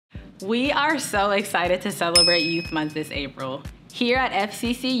We are so excited to celebrate Youth Month this April. Here at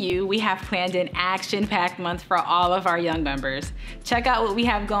FCCU, we have planned an action-packed month for all of our young members. Check out what we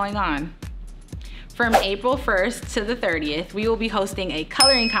have going on. From April 1st to the 30th, we will be hosting a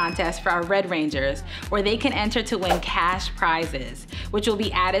coloring contest for our Red Rangers, where they can enter to win cash prizes, which will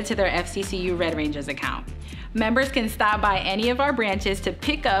be added to their FCCU Red Rangers account. Members can stop by any of our branches to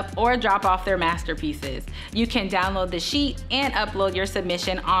pick up or drop off their masterpieces. You can download the sheet and upload your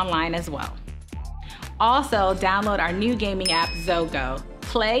submission online as well. Also, download our new gaming app, Zogo.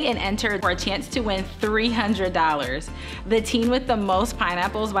 Play and enter for a chance to win $300. The teen with the most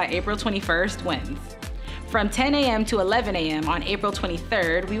pineapples by April 21st wins. From 10 a.m. to 11 a.m. on April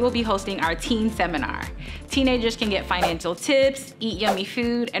 23rd, we will be hosting our teen seminar. Teenagers can get financial tips, eat yummy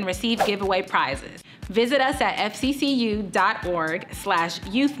food, and receive giveaway prizes. Visit us at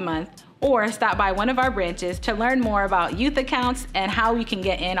fccu.org/youthmonth or stop by one of our branches to learn more about youth accounts and how you can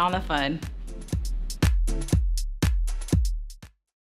get in on the fun.